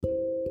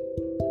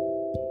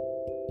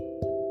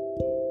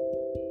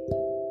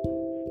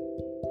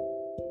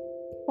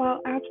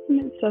While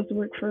abstinence does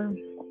work for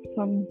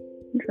some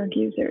drug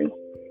users,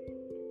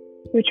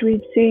 which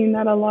we've seen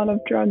that a lot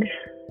of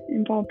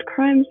drug-involved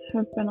crimes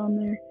have been on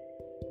there,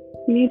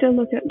 we need to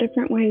look at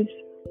different ways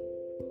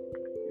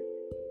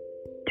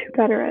to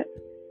better it,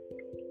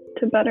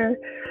 to better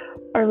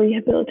our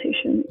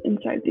rehabilitation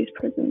inside these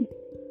prisons.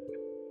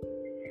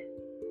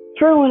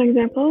 For one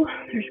example,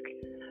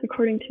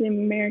 according to the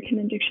American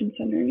Addiction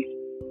Centers,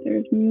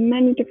 there's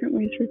many different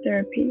ways for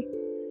therapy,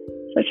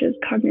 such as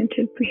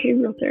cognitive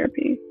behavioral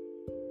therapy,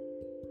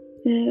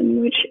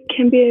 and which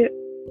can be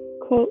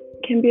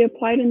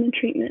applied in the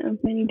treatment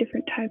of many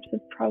different types of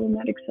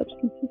problematic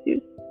substance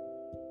use.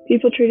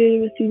 People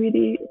treated with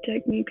CBT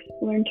techniques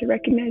learn to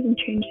recognize and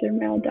change their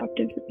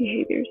maladaptive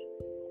behaviors.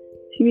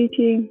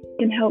 CBT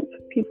can help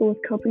people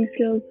with coping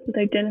skills, with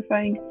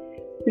identifying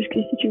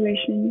risky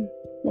situations,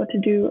 what to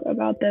do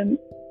about them,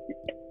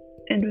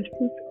 and with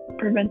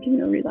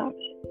preventing a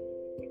relapse.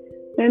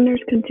 Then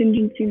there's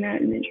contingency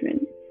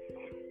management.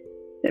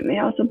 It may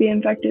also be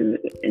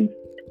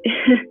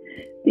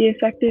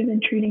effective in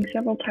treating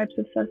several types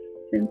of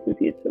substance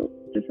abuse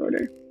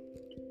disorder.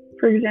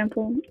 For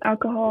example,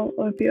 alcohol,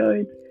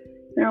 opioids,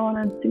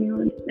 marijuana, and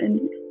stimulants,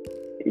 and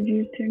is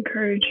used to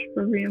encourage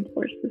or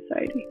reinforce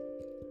society.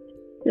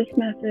 This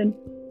method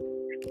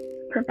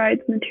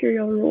provides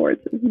material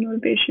rewards as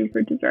motivation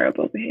for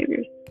desirable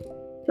behaviors,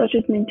 such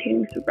as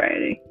maintaining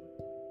sobriety.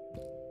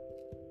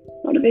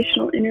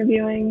 Motivational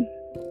interviewing,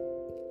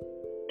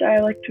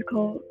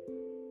 dialectical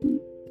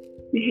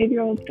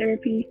behavioral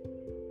therapy,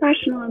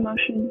 rational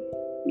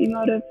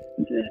emotive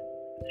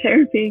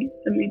therapy,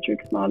 the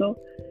matrix model,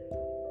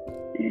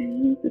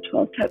 and the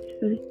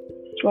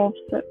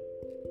 12-step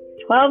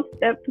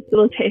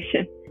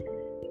facilitation.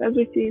 So as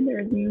we see,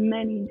 there's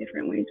many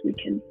different ways we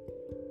can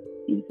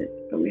use it,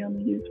 but we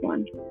only use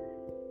one,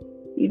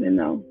 even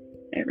though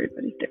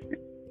everybody's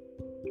different.